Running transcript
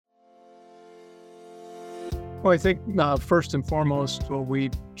Well, I think first and foremost, what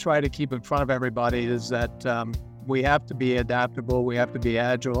we try to keep in front of everybody is that we have to be adaptable, we have to be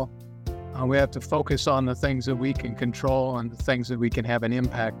agile, we have to focus on the things that we can control and the things that we can have an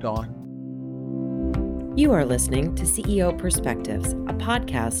impact on. You are listening to CEO Perspectives, a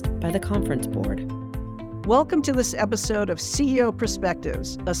podcast by the Conference Board. Welcome to this episode of CEO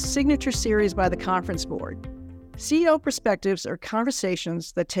Perspectives, a signature series by the Conference Board. CEO Perspectives are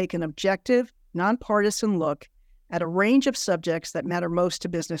conversations that take an objective, nonpartisan look at a range of subjects that matter most to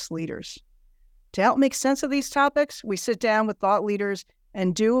business leaders. To help make sense of these topics, we sit down with thought leaders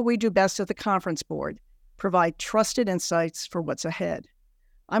and do what we do best at the Conference Board, provide trusted insights for what's ahead.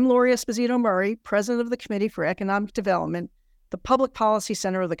 I'm Lori Esposito Murray, President of the Committee for Economic Development, the Public Policy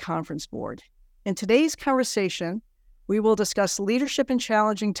Center of the Conference Board. In today's conversation, we will discuss leadership in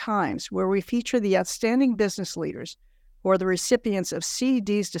challenging times, where we feature the outstanding business leaders who are the recipients of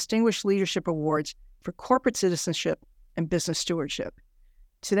CED's Distinguished Leadership Awards for Corporate Citizenship and Business Stewardship.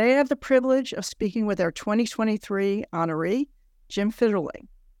 Today, I have the privilege of speaking with our 2023 honoree, Jim Fitterling.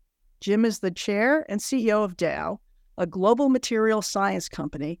 Jim is the Chair and CEO of Dow, a global material science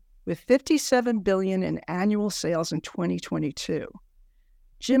company with $57 billion in annual sales in 2022.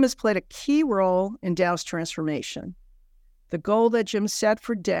 Jim has played a key role in Dow's transformation. The goal that Jim set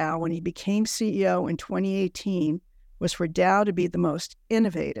for Dow when he became CEO in 2018 was for Dow to be the most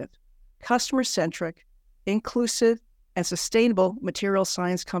innovative, customer-centric, inclusive, and sustainable material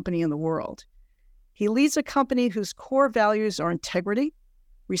science company in the world. He leads a company whose core values are integrity,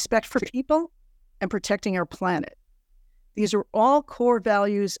 respect for people, and protecting our planet. These are all core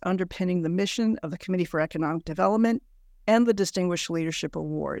values underpinning the mission of the Committee for Economic Development and the Distinguished Leadership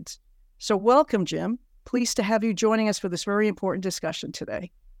Awards. So welcome, Jim. Pleased to have you joining us for this very important discussion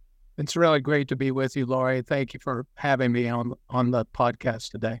today. It's really great to be with you, Lori. Thank you for having me on the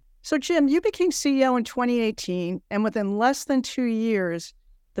podcast today. So, Jim, you became CEO in 2018, and within less than 2 years,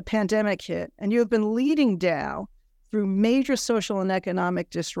 the pandemic hit, and you have been leading Dow through major social and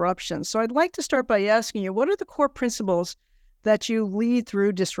economic disruptions. So I'd like to start by asking you, what are the core principles that you lead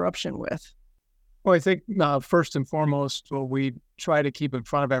through disruption with? Well, I think first and foremost, what we try to keep in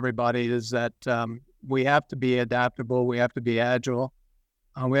front of everybody is that we have to be adaptable, we have to be agile,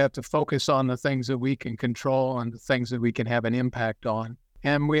 we have to focus on the things that we can control and the things that we can have an impact on.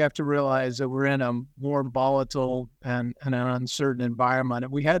 And we have to realize that we're in a more volatile and an uncertain environment.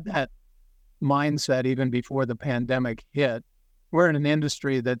 And we had that mindset even before the pandemic hit. We're in an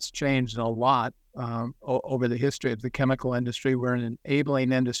industry that's changed a lot over the history of the chemical industry. We're an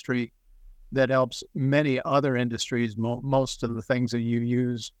enabling industry that helps many other industries, most of the things that you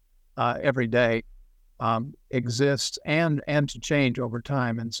use every day, exist and to change over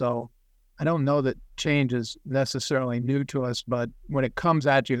time. And so I don't know that change is necessarily new to us, but when it comes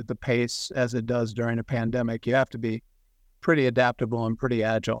at you at the pace as it does during a pandemic, you have to be pretty adaptable and pretty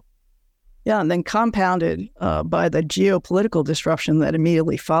agile. Yeah, and then compounded by the geopolitical disruption that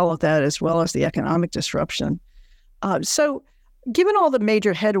immediately followed that, as well as the economic disruption. So given all the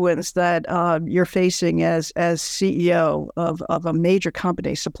major headwinds that you're facing as CEO of a major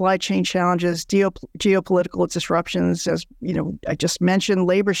company, supply chain challenges, geopolitical disruptions, as you know, I just mentioned,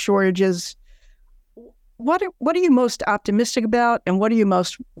 labor shortages, what are you most optimistic about, and what are you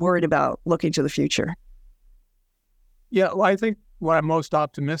most worried about looking to the future? Yeah, well, I think what I'm most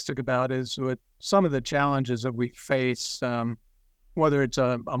optimistic about is with some of the challenges that we face, whether it's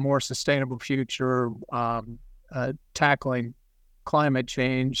a more sustainable future, tackling climate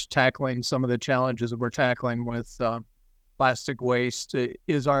change, tackling some of the challenges that we're tackling with plastic waste,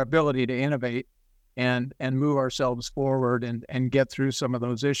 is our ability to innovate and move ourselves forward and get through some of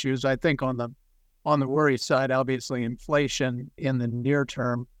those issues. I think on the worry side, obviously inflation in the near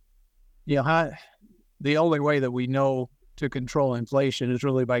term, the only way that we know to control inflation is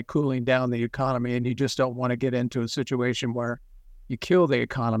really by cooling down the economy, and you just don't want to get into a situation where you kill the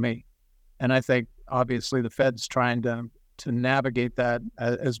economy. And I think obviously the Fed's trying to navigate that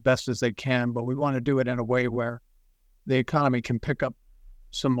as best as they can, but we want to do it in a way where the economy can pick up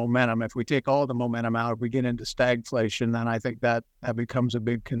some momentum. If we take all the momentum out, if we get into stagflation, then I think that becomes a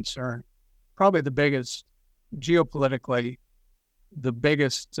big concern. Probably the biggest, geopolitically, the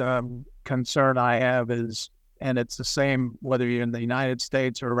biggest concern I have is, and it's the same whether you're in the United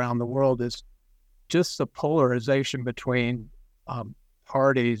States or around the world, is just the polarization between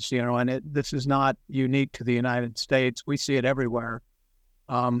parties, and this is not unique to the United States. We see it everywhere.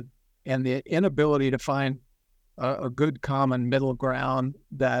 And the inability to find a good common middle ground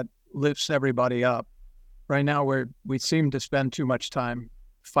that lifts everybody up. Right now, we seem to spend too much time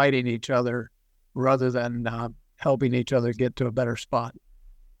fighting each other rather than helping each other get to a better spot.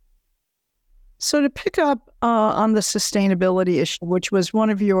 So to pick up on the sustainability issue, which was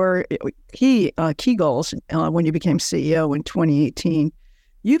one of your key goals when you became CEO in 2018,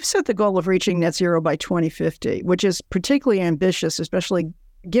 you've set the goal of reaching net zero by 2050, which is particularly ambitious, especially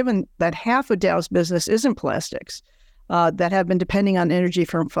given that half of Dow's business is in plastics that have been depending on energy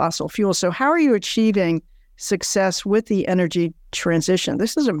from fossil fuels. So how are you achieving success with the energy transition?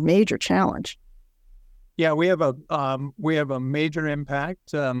 This is a major challenge. Yeah, we have a major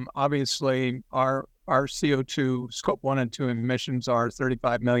impact. Obviously, our CO2 Scope 1 and 2 emissions are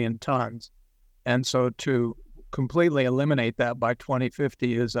 35 million tons. And so to completely eliminate that by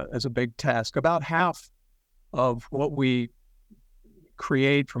 2050 is a big task. About half of what we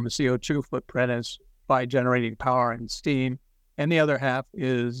create from a CO2 footprint is by generating power and steam. And the other half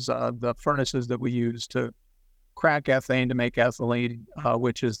is the furnaces that we use to crack ethane to make ethylene,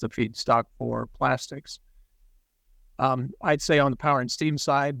 which is the feedstock for plastics. I'd say on the power and steam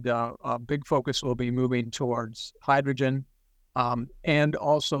side, a big focus will be moving towards hydrogen and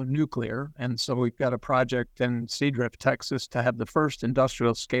also nuclear. And so we've got a project in Seadrift, Texas, to have the first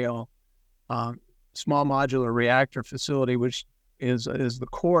industrial scale small modular reactor facility, which is the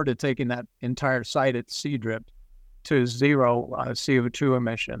core to taking that entire site at Seadrift to zero CO2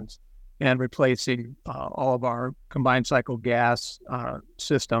 emissions and replacing all of our combined cycle gas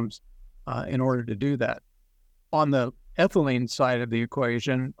systems in order to do that. On the ethylene side of the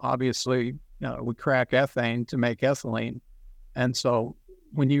equation, obviously, we crack ethane to make ethylene. And so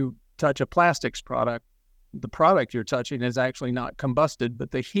when you touch a plastics product, the product you're touching is actually not combusted,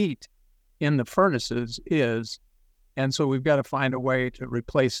 but the heat in the furnaces is. And so we've got to find a way to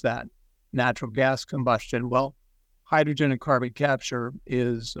replace that natural gas combustion. Well, hydrogen and carbon capture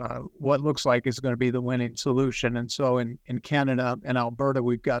is what looks like is going to be the winning solution. And so in Canada and Alberta,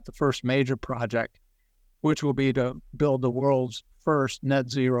 we've got the first major project, which will be to build the world's first net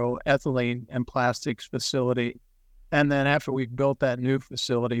zero ethylene and plastics facility. And then after we've built that new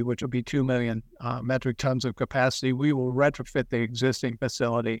facility, which will be 2 million metric tons of capacity, we will retrofit the existing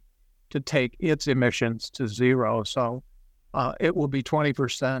facility to take its emissions to zero. So it will be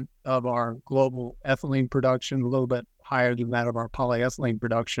 20% of our global ethylene production, a little bit higher than that of our polyethylene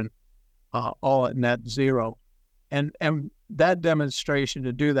production, all at net zero. And that demonstration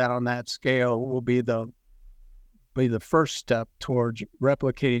to do that on that scale will be the first step towards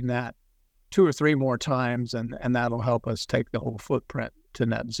replicating that 2 or 3 more times, and that'll help us take the whole footprint to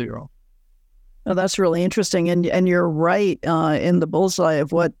net zero. Oh, that's really interesting. And you're right in the bullseye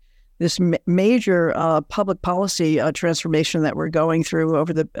of what this major public policy transformation that we're going through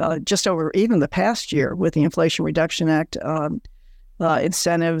over just over even the past year with the Inflation Reduction Act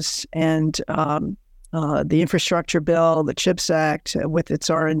incentives and the infrastructure bill, the CHIPS Act with its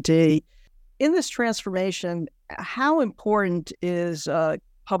R&D. In this transformation, how important is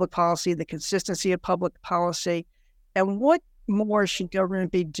public policy, the consistency of public policy, and what more should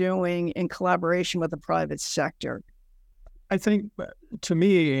government be doing in collaboration with the private sector? I think, to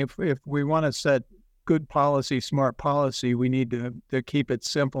me, if we want to set good policy, smart policy, we need to keep it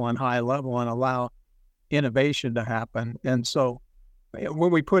simple and high level and allow innovation to happen. And so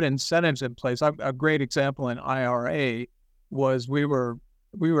when we put incentives in place, a great example in IRA was we were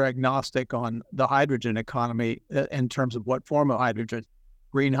agnostic on the hydrogen economy in terms of what form of hydrogen,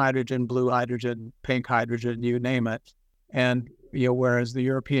 green hydrogen, blue hydrogen, pink hydrogen, you name it. And whereas the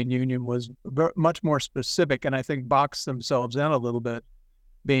European Union was much more specific, and I think boxed themselves in a little bit,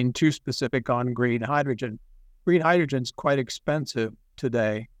 being too specific on green hydrogen. Green hydrogen's quite expensive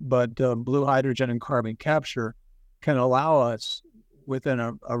today, but blue hydrogen and carbon capture can allow us, within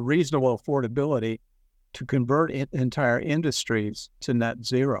a reasonable affordability, to convert entire industries to net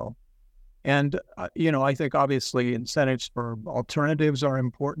zero. And, I think obviously incentives for alternatives are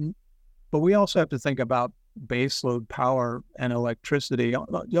important, but we also have to think about baseload power and electricity.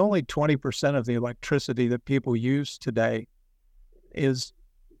 Only 20% of the electricity that people use today is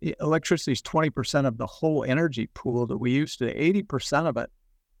 20% of the whole energy pool that we use today. 80% of it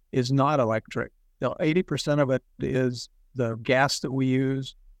is not electric. 80% of it is the gas that we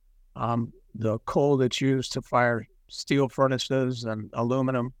use, the coal that's used to fire steel furnaces and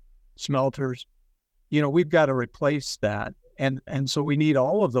aluminum smelters. We've got to replace that. And so we need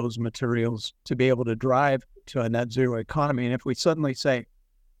all of those materials to be able to drive to a net zero economy. And if we suddenly say,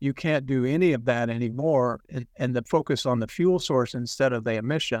 you can't do any of that anymore, and the focus on the fuel source instead of the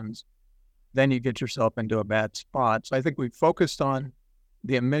emissions, then you get yourself into a bad spot. So I think we focused on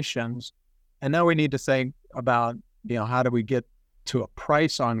the emissions, and now we need to think about, how do we get to a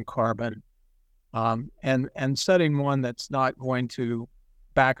price on carbon, and setting one that's not going to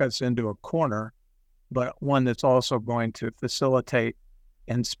back us into a corner, but one that's also going to facilitate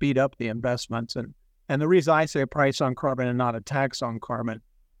and speed up the investments. And the reason I say a price on carbon and not a tax on carbon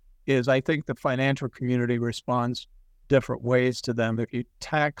is I think the financial community responds different ways to them. If you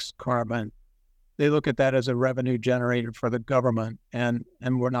tax carbon, they look at that as a revenue generator for the government, and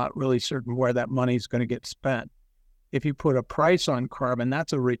we're not really certain where that money is going to get spent. If you put a price on carbon,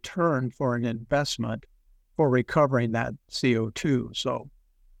 that's a return for an investment for recovering that CO2. So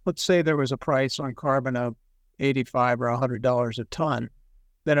let's say there was a price on carbon of $85 or $100 a ton.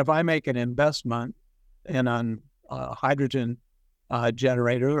 Then if I make an investment in a hydrogen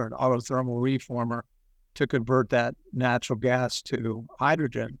generator or an autothermal reformer to convert that natural gas to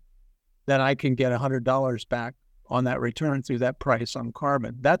hydrogen, then I can get $100 back on that return through that price on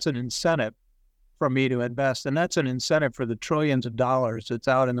carbon. That's an incentive for me to invest, and that's an incentive for the trillions of dollars that's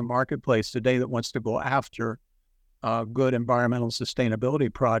out in the marketplace today that wants to go after good environmental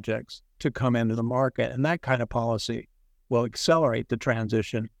sustainability projects to come into the market. And that kind of policy will accelerate the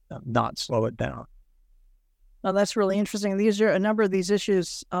transition, not slow it down. Well, that's really interesting. These are a number of these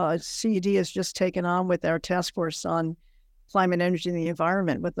issues CED has just taken on with our task force on climate, energy, and the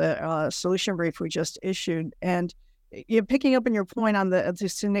environment with the solution brief we just issued. And you're picking up on your point on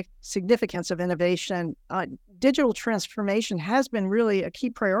the significance of innovation. Digital transformation has been really a key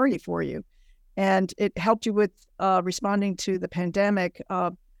priority for you, and it helped you with responding to the pandemic,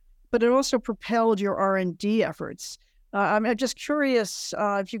 but it also propelled your R&D efforts. I'm just curious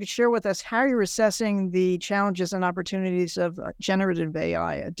if you could share with us how you're assessing the challenges and opportunities of generative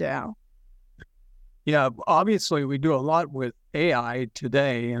AI at Dow. Yeah, obviously we do a lot with AI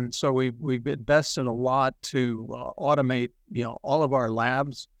today, and so we've invested a lot to automate, all of our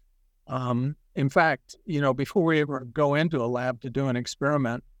labs. In fact, before we ever go into a lab to do an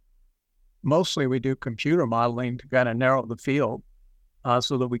experiment, mostly we do computer modeling to kind of narrow the field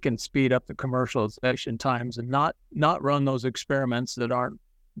so that we can speed up the commercialization times and not run those experiments that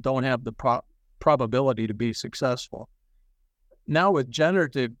don't have the probability to be successful. Now with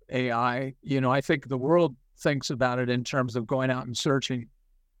generative AI, I think the world thinks about it in terms of going out and searching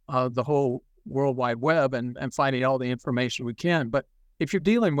the whole World Wide Web and finding all the information we can. But if you're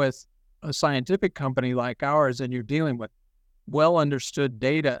dealing with a scientific company like ours and you're dealing with well understood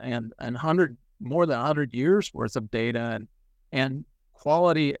data and more than 100 years worth of data and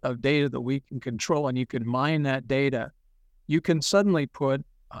quality of data that we can control, and you can mine that data, you can suddenly put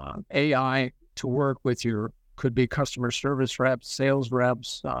AI to work with could be customer service reps, sales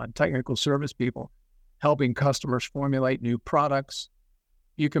reps, technical service people, helping customers formulate new products.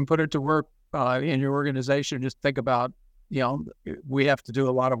 You can put it to work in your organization. Just think about, we have to do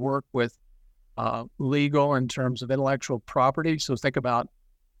a lot of work with legal in terms of intellectual property. So think about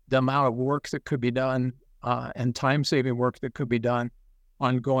the amount of work that could be done and time-saving work that could be done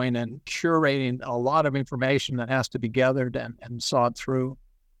on going and curating a lot of information that has to be gathered and sought through.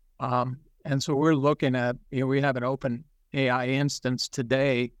 And so we're looking at, we have an open AI instance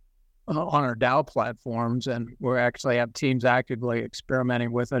today on our Dow platforms, and we actually have teams actively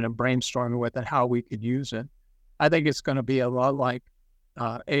experimenting with it and brainstorming with it, how we could use it. I think it's going to be a lot like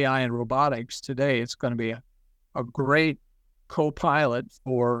AI and robotics today. It's going to be a great co-pilot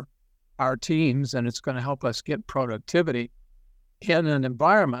for our teams, and it's going to help us get productivity in an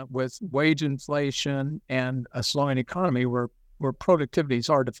environment with wage inflation and a slowing economy where productivity is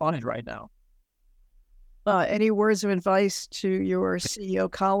hard to find right now. Any words of advice to your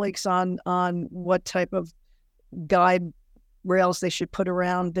CEO colleagues on what type of guide rails they should put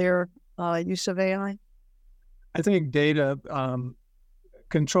around their use of AI? I think data,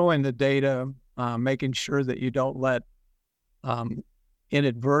 controlling the data, making sure that you don't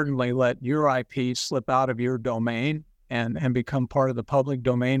inadvertently let your IP slip out of your domain and become part of the public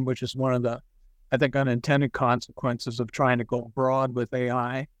domain, which is one of the, I think, unintended consequences of trying to go broad with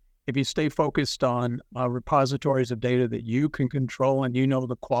AI. If you stay focused on repositories of data that you can control and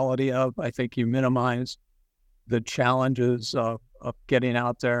the quality of, I think you minimize the challenges of getting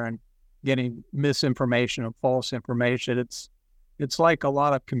out there and getting misinformation or false information. It's like a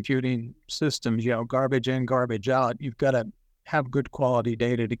lot of computing systems, garbage in, garbage out. You've got to have good quality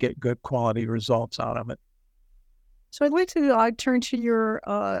data to get good quality results out of it. So I'd like to turn to your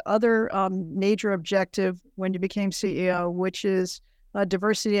other major objective when you became CEO, which is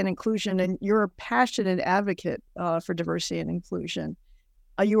diversity and inclusion. And you're a passionate advocate for diversity and inclusion.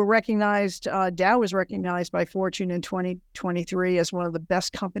 You were recognized, Dow was recognized by Fortune in 2023 as one of the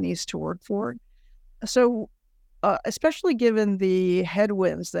best companies to work for. So especially given the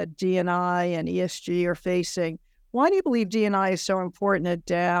headwinds that D&I and ESG are facing, why do you believe D&I is so important at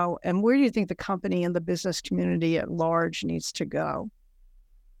Dow, and where do you think the company and the business community at large needs to go?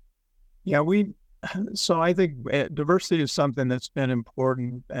 Yeah, we So I think diversity is something that's been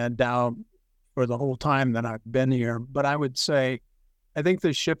important at Dow for the whole time that I've been here. But I would say, I think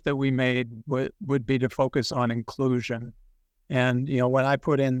the shift that we made would be to focus on inclusion. And, when I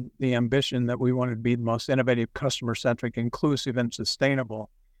put in the ambition that we wanted to be the most innovative, customer-centric, inclusive, and sustainable,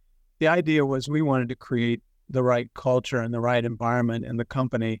 the idea was we wanted to create the right culture and the right environment in the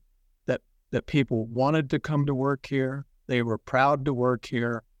company that people wanted to come to work here, they were proud to work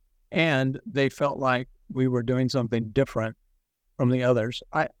here, and they felt like we were doing something different from the others.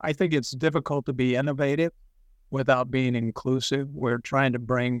 I think it's difficult to be innovative without being inclusive. We're trying to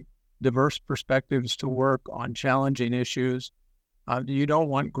bring diverse perspectives to work on challenging issues. You don't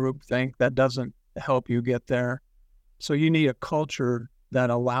want groupthink. That doesn't help you get there. So you need a culture that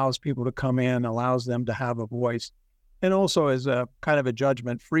allows people to come in, allows them to have a voice, and also is a kind of a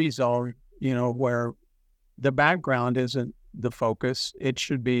judgment-free zone, where the background isn't the focus. It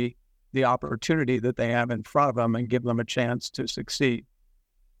should be the opportunity that they have in front of them and give them a chance to succeed.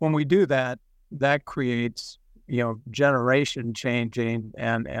 When we do that, that creates, generation changing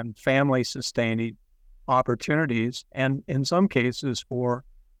and family sustaining opportunities, and in some cases for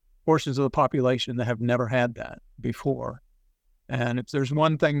portions of the population that have never had that before. And if there's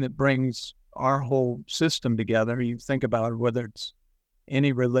one thing that brings our whole system together, you think about it, whether it's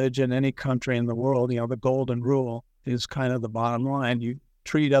any religion, any country in the world, the golden rule is kind of the bottom line. You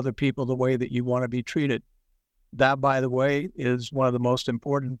treat other people the way that you want to be treated. That, by the way, is one of the most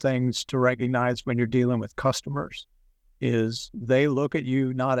important things to recognize when you're dealing with customers, is they look at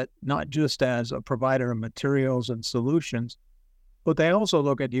you not just as a provider of materials and solutions, but they also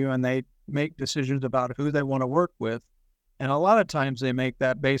look at you and they make decisions about who they want to work with. And a lot of times they make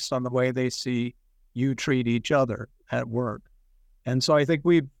that based on the way they see you treat each other at work. And so I think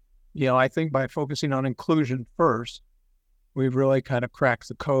I think by focusing on inclusion first, we've really kind of cracked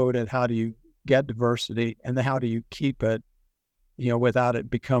the code at how do you get diversity and then how do you keep it, without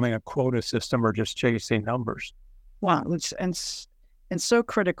it becoming a quota system or just chasing numbers. Wow, and so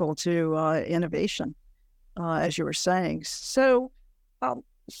critical to innovation, as you were saying. So,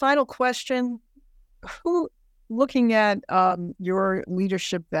 final question: looking at your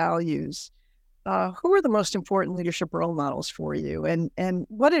leadership values, who are the most important leadership role models for you, and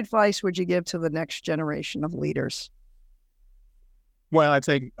what advice would you give to the next generation of leaders? Well, I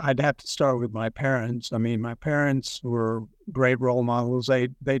think I'd have to start with my parents. I mean, my parents were great role models.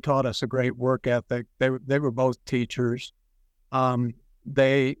 They taught us a great work ethic. They were both teachers.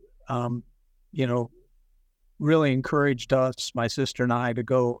 They really encouraged us, my sister and I, to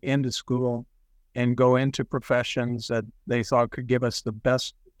go into school and go into professions that they thought could give us the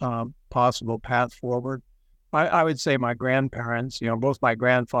best possible path forward. I would say my grandparents, both my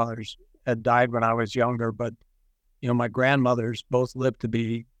grandfathers had died when I was younger, but my grandmothers both lived to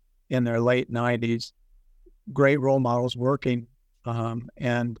be in their late 90s, great role models working,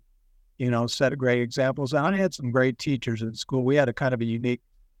 and, set great examples. And I had some great teachers in school. We had a kind of a unique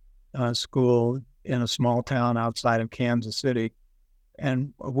school in a small town outside of Kansas City.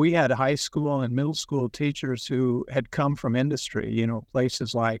 And we had high school and middle school teachers who had come from industry,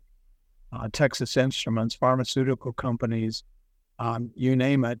 places like Texas Instruments, pharmaceutical companies, you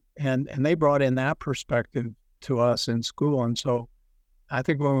name it. And they brought in that perspective to us in school. And so I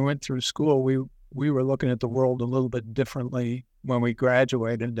think when we went through school, we were looking at the world a little bit differently when we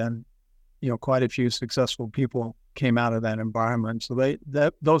graduated, and quite a few successful people came out of that environment. So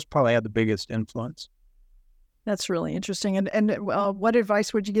those probably had the biggest influence. That's really interesting. And what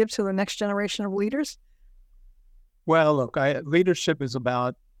advice would you give to the next generation of leaders? Well, look, leadership is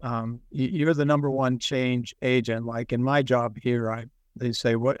about you're the number one change agent. Like in my job here, they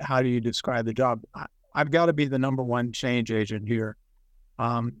say, how do you describe the job? I've got to be the number one change agent here.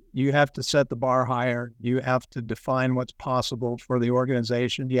 You have to set the bar higher. You have to define what's possible for the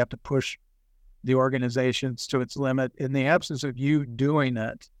organization. You have to push the organizations to its limit. In the absence of you doing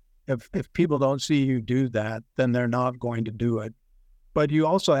it, if people don't see you do that, then they're not going to do it. But you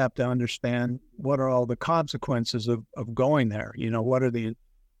also have to understand what are all the consequences of going there. What are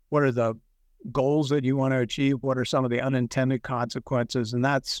the goals that you want to achieve? What are some of the unintended consequences? And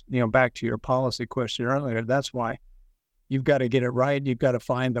that's, back to your policy question earlier, that's why you've got to get it right. You've got to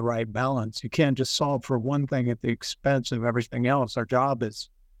find the right balance. You can't just solve for one thing at the expense of everything else. Our job is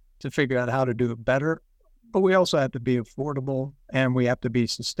to figure out how to do it better, but we also have to be affordable and we have to be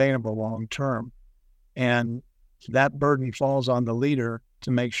sustainable long term. And that burden falls on the leader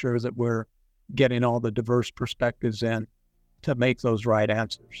to make sure that we're getting all the diverse perspectives in to make those right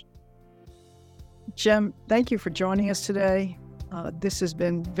answers. Jim, thank you for joining us today. This has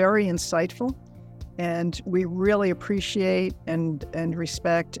been very insightful, And we really appreciate and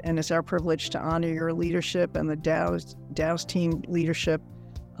respect, and it's our privilege to honor your leadership and the Dow's team leadership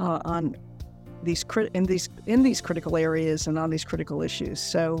on these in these critical areas and on these critical issues.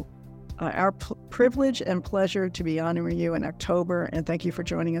 So our privilege and pleasure to be honoring you in October, and thank you for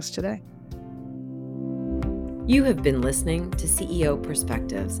joining us today. You have been listening to CEO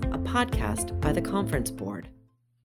Perspectives, a podcast by the Conference Board.